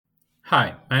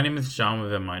Hi, my name is John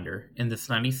with VMinder. In this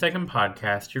 90-second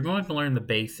podcast, you're going to learn the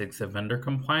basics of vendor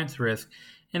compliance risk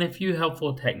and a few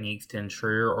helpful techniques to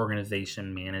ensure your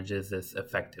organization manages this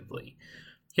effectively.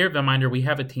 Here at VMinder, we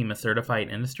have a team of certified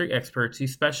industry experts who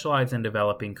specialize in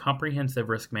developing comprehensive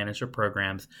risk management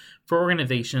programs for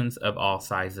organizations of all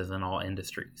sizes and all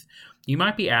industries. You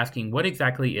might be asking, what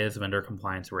exactly is vendor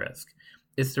compliance risk?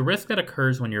 It's the risk that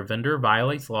occurs when your vendor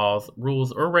violates laws,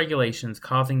 rules, or regulations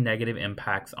causing negative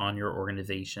impacts on your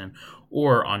organization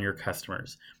or on your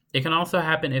customers. It can also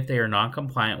happen if they are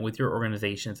non-compliant with your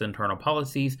organization's internal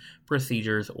policies,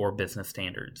 procedures, or business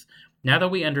standards. Now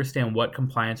that we understand what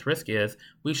compliance risk is,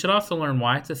 we should also learn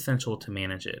why it's essential to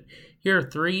manage it. Here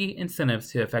are 3 incentives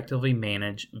to effectively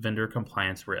manage vendor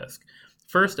compliance risk.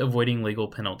 First, avoiding legal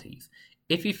penalties.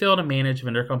 If you fail to manage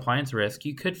vendor compliance risk,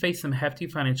 you could face some hefty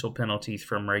financial penalties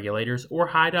from regulators or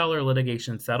high-dollar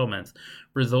litigation settlements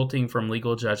resulting from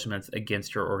legal judgments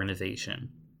against your organization.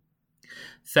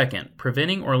 Second,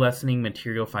 preventing or lessening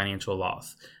material financial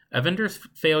loss. A vendor's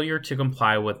failure to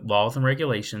comply with laws and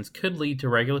regulations could lead to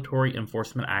regulatory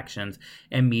enforcement actions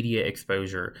and media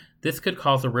exposure. This could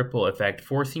cause a ripple effect,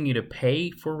 forcing you to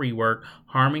pay for rework,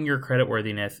 harming your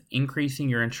creditworthiness, increasing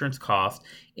your insurance costs,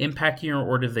 impacting your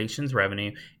organization's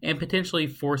revenue, and potentially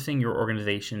forcing your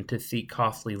organization to seek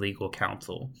costly legal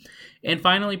counsel. And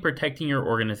finally, protecting your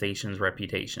organization's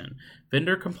reputation.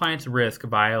 Vendor compliance risk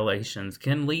violations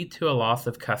can lead to a loss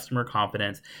of customer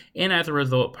confidence and, as a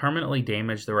result, permanently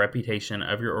damage the reputation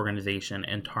of your organization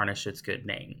and tarnish its good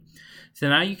name. So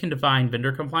now you can define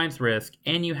vendor compliance risk,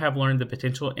 and you have learned the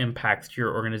potential impacts to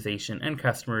your organization and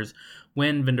customers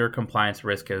when vendor compliance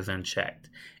risk goes unchecked.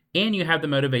 And you have the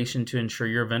motivation to ensure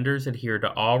your vendors adhere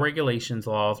to all regulations,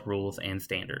 laws, rules, and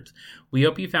standards. We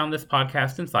hope you found this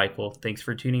podcast insightful. Thanks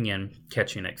for tuning in.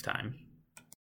 Catch you next time.